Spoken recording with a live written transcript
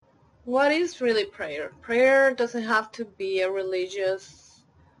what is really prayer? Prayer doesn't have to be a religious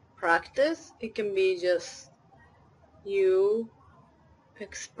practice. It can be just you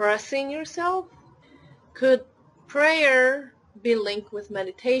expressing yourself. Could prayer be linked with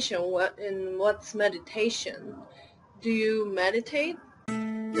meditation? What's meditation? Do you meditate?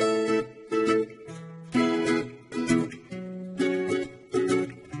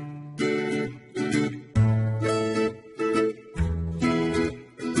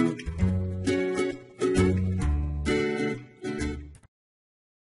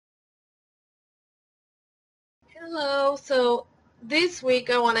 Hello. So this week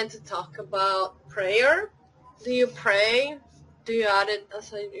I wanted to talk about prayer. Do you pray? Do you add it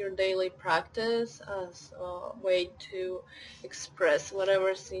as your daily practice, as a way to express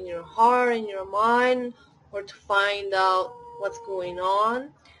whatever's in your heart, in your mind, or to find out what's going on?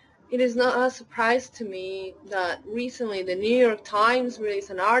 It is not a surprise to me that recently the New York Times released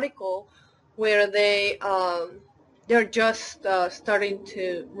an article where they're just starting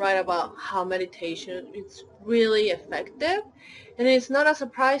to write about how meditation is really effective. And it's not a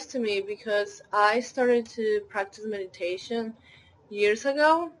surprise to me because I started to practice meditation years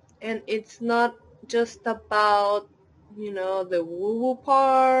ago, and it's not just about, the woo-woo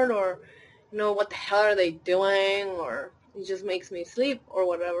part, or, what the hell are they doing, or it just makes me sleep or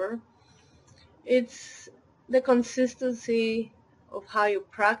whatever. It's the consistency of how you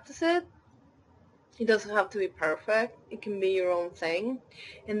practice it. It doesn't have to be perfect. It can be your own thing.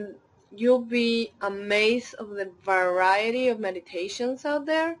 And you'll be amazed of the variety of meditations out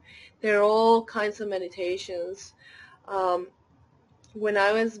there. There are all kinds of meditations. When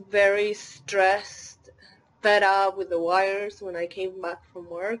I was very stressed, fed up with the wires when I came back from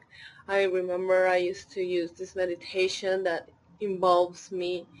work, I remember I used to use this meditation that involves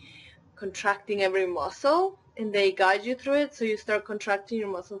me contracting every muscle, and they guide you through it. So you start contracting your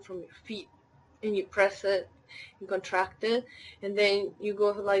muscle from your feet, and you press it and contract it, and then you go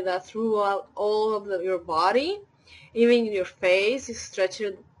like that throughout all of your body, even your face. You stretch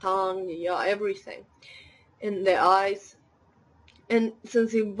your tongue, your jaw, everything, and the eyes. And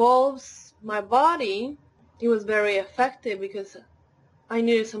since it involves my body, it was very effective because I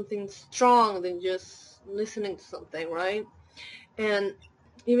needed something strong than just listening to something, right? And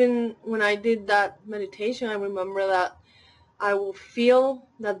even when I did that meditation, I remember that I will feel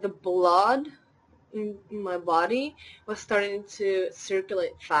that the blood in my body was starting to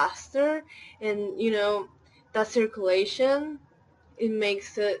circulate faster. And, that circulation, it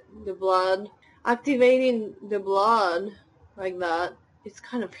makes the blood, activating the blood like that, it's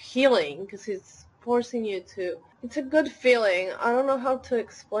kind of healing because it's forcing you to, it's a good feeling. I don't know how to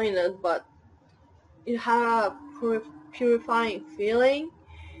explain it, but it had a purifying feeling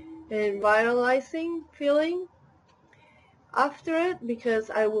and vitalizing feeling after it, because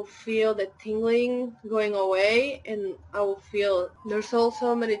I will feel the tingling going away, and I will feel, there's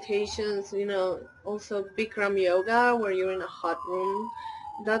also meditations, also Bikram yoga where you're in a hot room.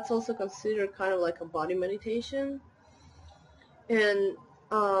 That's also considered kind of like a body meditation. And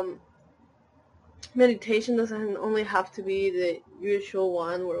meditation doesn't only have to be the usual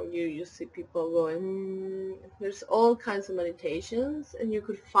one where you see people going, there's all kinds of meditations, and you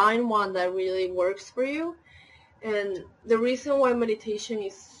could find one that really works for you. And the reason why meditation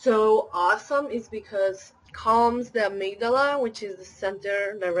is so awesome is because it calms the amygdala, which is the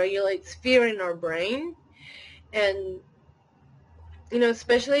center that regulates fear in our brain. And,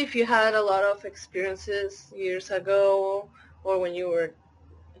 especially if you had a lot of experiences years ago or when you were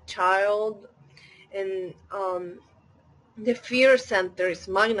a child, and the fear center is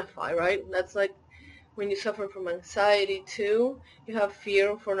magnified, right? That's like when you suffer from anxiety too, you have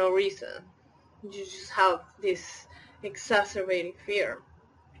fear for no reason. You just have this exacerbating fear.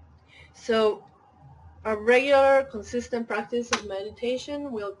 So a regular, consistent practice of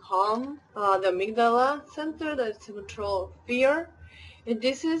meditation will calm the amygdala center that's in control of fear. And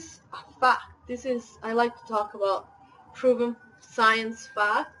this is a fact. I like to talk about proven science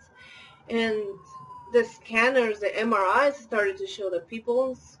facts. And the scanners, the MRIs, started to show that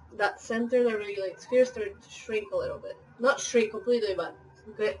that center that regulates fear started to shrink a little bit. Not shrink completely, but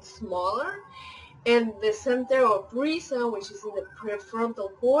get smaller. And the center of reason, which is in the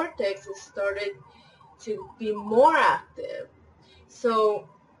prefrontal cortex, has started to be more active. So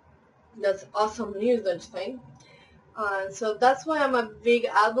that's awesome news, don't you think? So that's why I'm a big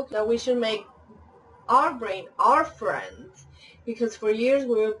advocate that we should make our brain our friend, because for years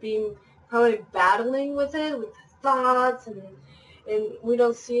we've been probably battling with it, with thoughts, and we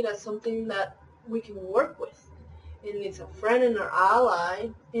don't see it as something that we can work with. And it's a friend and our ally,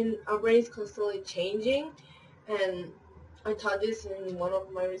 and our brain is constantly changing, and I taught this in one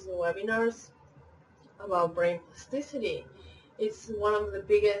of my recent webinars about brain plasticity. It's one of the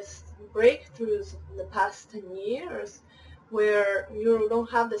biggest breakthroughs in the past 10 years, where you don't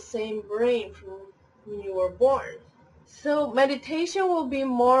have the same brain from when you were born. So meditation will be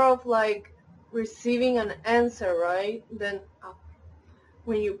more of like receiving an answer, right? Then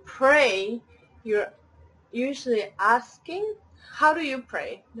when you pray, you're usually asking. How do you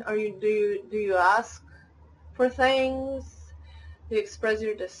pray? Do you ask for things? Do you express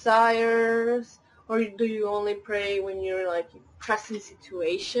your desires? Or do you only pray when you're like in pressing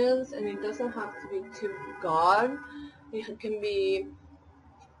situations? And it doesn't have to be to God. It can be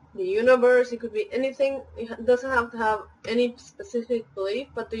the universe. It could be anything. It doesn't have to have any specific belief.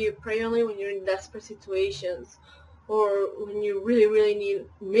 But do you pray only when you're in desperate situations, or when you really, really need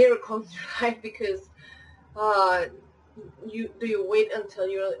miracles in your life? Because do you wait until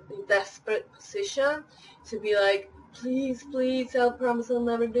you're in desperate position to be like, please, please, I promise I'll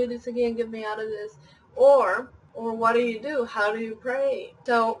never do this again, get me out of this? Or what do? How do you pray?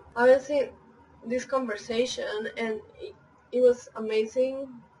 So I was in this conversation, and it was amazing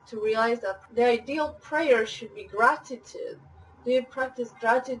to realize that the ideal prayer should be gratitude. Do you practice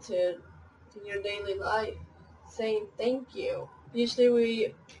gratitude in your daily life, saying thank you? Usually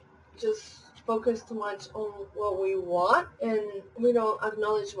we just focus too much on what we want, and we don't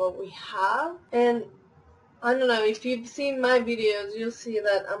acknowledge what we have. And I don't know, if you've seen my videos, you'll see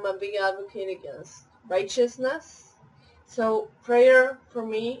that I'm a big advocate against righteousness. So prayer for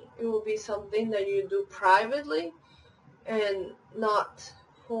me, it will be something that you do privately, and not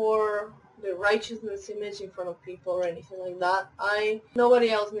for the righteousness image in front of people or anything like that. Nobody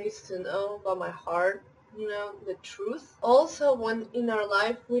else needs to know about my heart, the truth. Also, when in our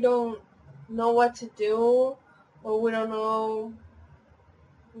life we don't know what to do, or we don't know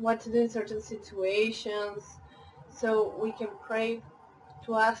what to do in certain situations, so we can pray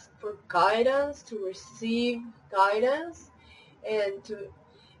to ask for guidance, to receive guidance, and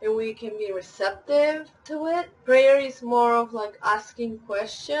we can be receptive to it. Prayer is more of like asking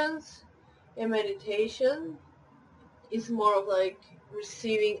questions, and meditation is more of like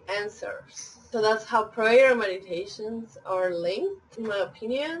receiving answers. So that's how prayer and meditations are linked, in my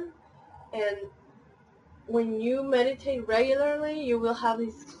opinion. And when you meditate regularly, you will have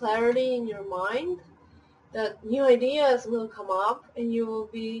this clarity in your mind that new ideas will come up, and you will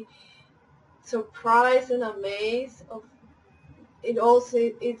be surprised and amazed of it. Also,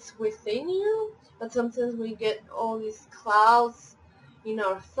 it's within you, but sometimes we get all these clouds in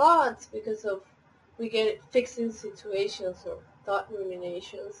our thoughts because of we get fixed in situations or thought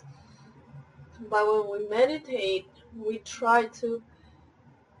ruminations. But when we meditate, we try to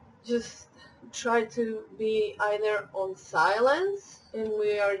be either on silence, and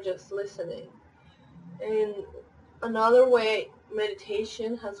we are just listening. And another way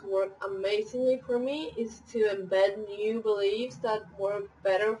meditation has worked amazingly for me is to embed new beliefs that work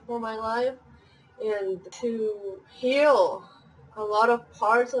better for my life, and to heal a lot of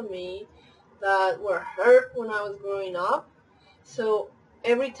parts of me that were hurt when I was growing up. So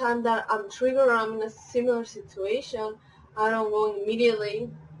every time that I'm triggered or I'm in a similar situation, I don't go immediately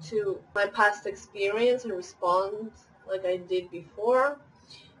to my past experience and respond like I did before.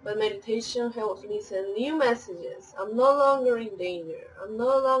 But meditation helps me send new messages. I'm no longer in danger. I'm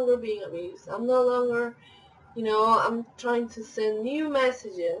no longer being abused. I'm no longer, I'm trying to send new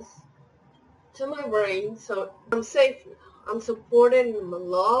messages to my brain, so I'm safe now. I'm supported, and I'm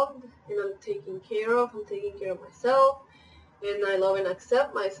loved, and I'm taken care of. I'm taking care of myself, and I love and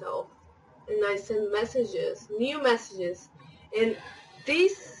accept myself. And I send messages, new messages. And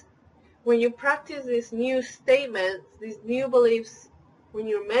this, when you practice these new statements, these new beliefs, when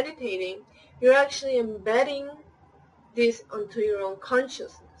you're meditating, you're actually embedding this onto your own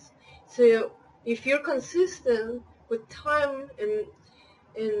consciousness. So if you're consistent with time, and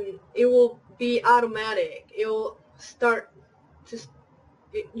it will be automatic. It will start to,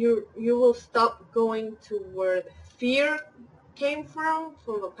 you will stop going to where the fear came from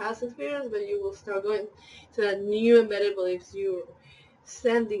a past experience, but you will start going to that new embedded beliefs you're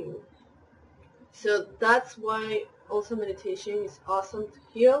sending. So that's why also meditation is awesome to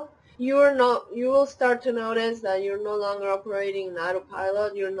heal. You will start to notice that you're no longer operating in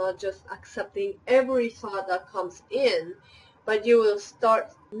autopilot. You're not just accepting every thought that comes in, but you will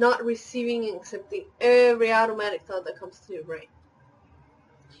start not receiving and accepting every automatic thought that comes to your brain.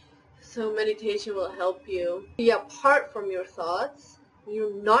 So meditation will help you be apart from your thoughts.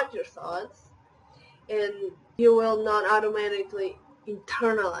 You're not your thoughts, and you will not automatically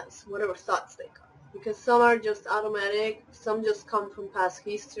internalize whatever thoughts they come. Because some are just automatic, some just come from past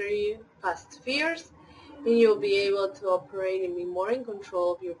history, past fears, and you'll be able to operate and be more in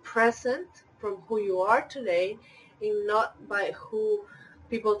control of your present from who you are today, and not by who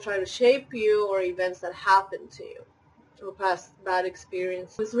people try to shape you or events that happen to you or past bad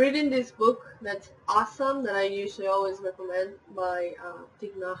experience. I was reading this book that's awesome that I usually always recommend by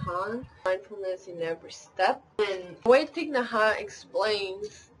Thich Nhat Hanh, Mindfulness in Every Step. And the way Thich Nhat Hanh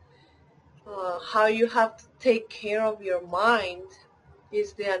explains how you have to take care of your mind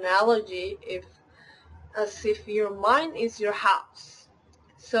is the analogy as if your mind is your house.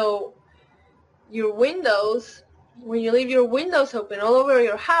 So your windows, when you leave your windows open all over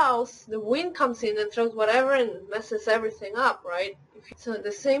your house, the wind comes in and throws whatever and messes everything up, right? So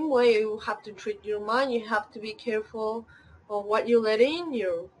the same way you have to treat your mind, you have to be careful on what you let in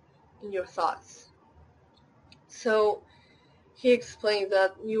your thoughts. So he explained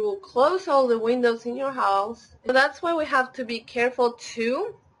that you will close all the windows in your house. And that's why we have to be careful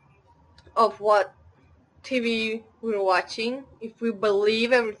too of what TV we're watching. If we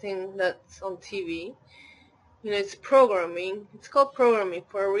believe everything that's on TV, it's programming. It's called programming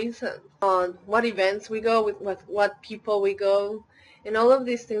for a reason. On what events we go, with what people we go, and all of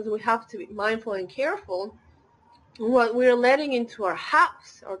these things, we have to be mindful and careful what we're letting into our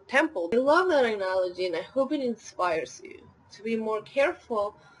house, our temple. I love that analogy, and I hope it inspires you to be more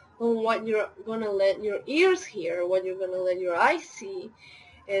careful on what you're going to let your ears hear, what you're going to let your eyes see,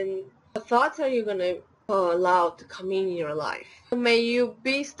 and what thoughts are you going to allow to come in your life. May you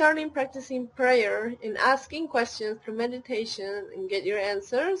be starting practicing prayer and asking questions through meditation and get your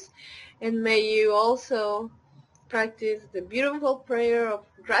answers. And may you also practice the beautiful prayer of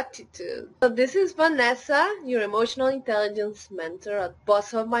gratitude. So this is Vanessa, your emotional intelligence mentor at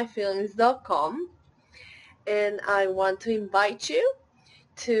bossofmyfeelings.com. And I want to invite you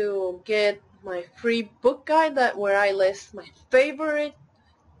to get my free book guide where I list my favorite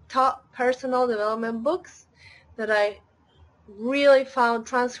top personal development books that I really found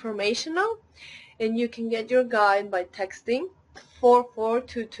transformational, and you can get your guide by texting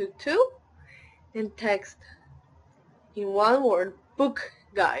 44222 and text in one word book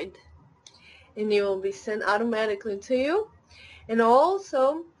guide, and it will be sent automatically to you. And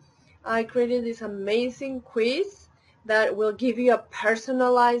also I created this amazing quiz that will give you a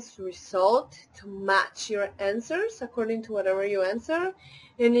personalized result to match your answers according to whatever you answer,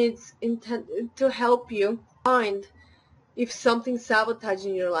 and it's intended to help you find if something's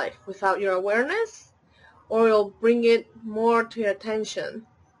sabotaging your life without your awareness, or it'll bring it more to your attention.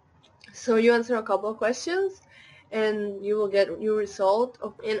 So you answer a couple of questions and you will get your result.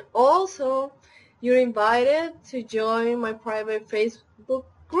 And also you're invited to join my private Facebook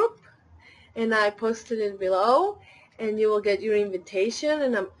group, and I posted it below, and you will get your invitation.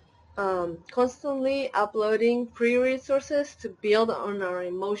 And I'm constantly uploading free resources to build on our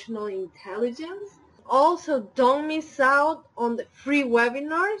emotional intelligence. Also, don't miss out on the free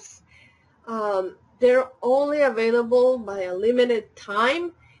webinars. They're only available by a limited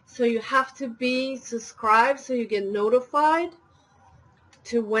time, so you have to be subscribed so you get notified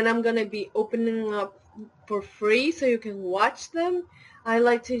to when I'm going to be opening up for free so you can watch them. I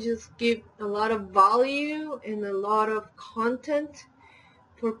like to just give a lot of value and a lot of content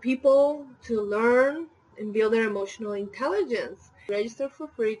for people to learn and build their emotional intelligence. Register for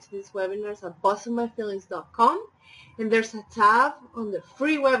free to these webinars at bossofmyfeelings.com, and there's a tab on the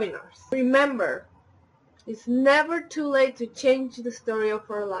free webinars. Remember, it's never too late to change the story of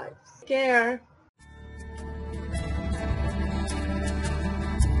our lives. Take care.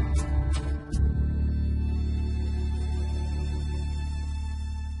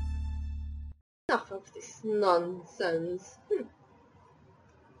 Enough of this nonsense.